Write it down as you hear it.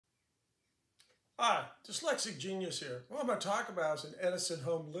Hi, Dyslexic Genius here. What I'm going to talk about is an Edison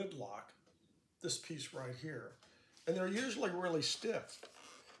home lid lock, this piece right here. And they're usually really stiff.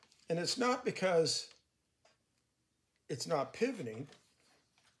 And it's not because it's not pivoting,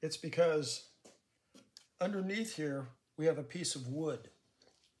 it's because underneath here we have a piece of wood.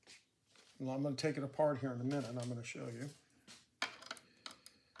 Well, I'm going to take it apart here in a minute and I'm going to show you.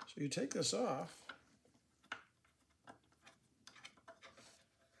 So you take this off.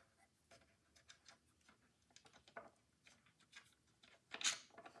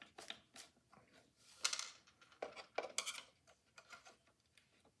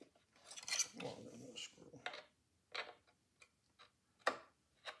 Well, then we'll screw.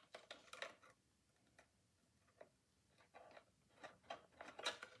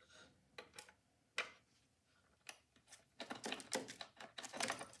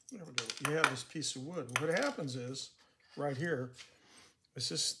 There we go. You have this piece of wood. What happens is, right here,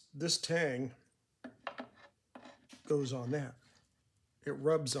 it's this tang goes on that. It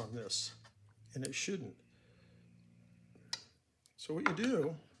rubs on this, and it shouldn't. So what you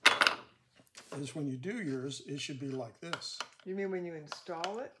do is when you do yours, it should be like this. You mean when you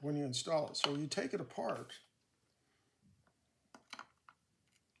install it? When you install it. So you take it apart.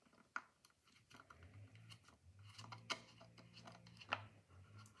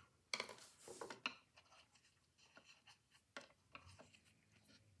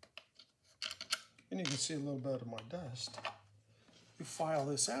 And you can see a little bit of my dust. You file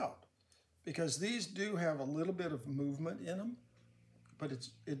this out because these do have a little bit of movement in them, but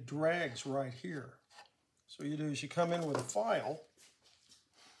it drags right here. So you do is you come in with a file,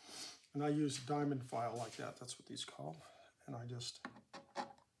 and I use a diamond file like that. That's what these call. And I just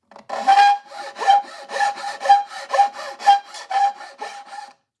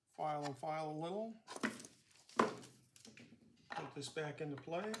file and file a little. Put this back into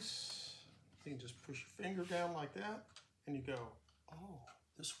place. You can just push your finger down like that, and you go, oh,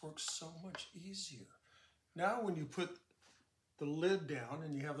 this works so much easier. Now when you put the lid down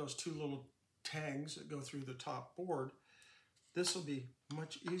and you have those two little tangs that go through the top board, this will be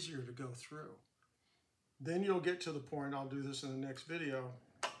much easier to go through. Then you'll get to the point, I'll do this in the next video,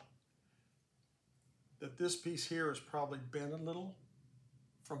 that this piece here is probably bent a little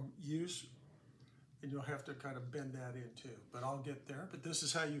from use, and you'll have to kind of bend that in too. But I'll get there. But this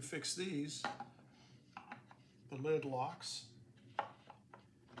is how you fix these, the lid locks.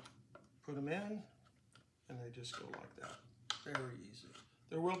 Put them in, and they just go like that. Very easy.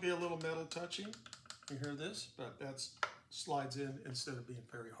 There will be a little metal touching. You hear this? But that slides in instead of being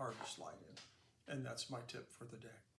very hard to slide in. And that's my tip for the day.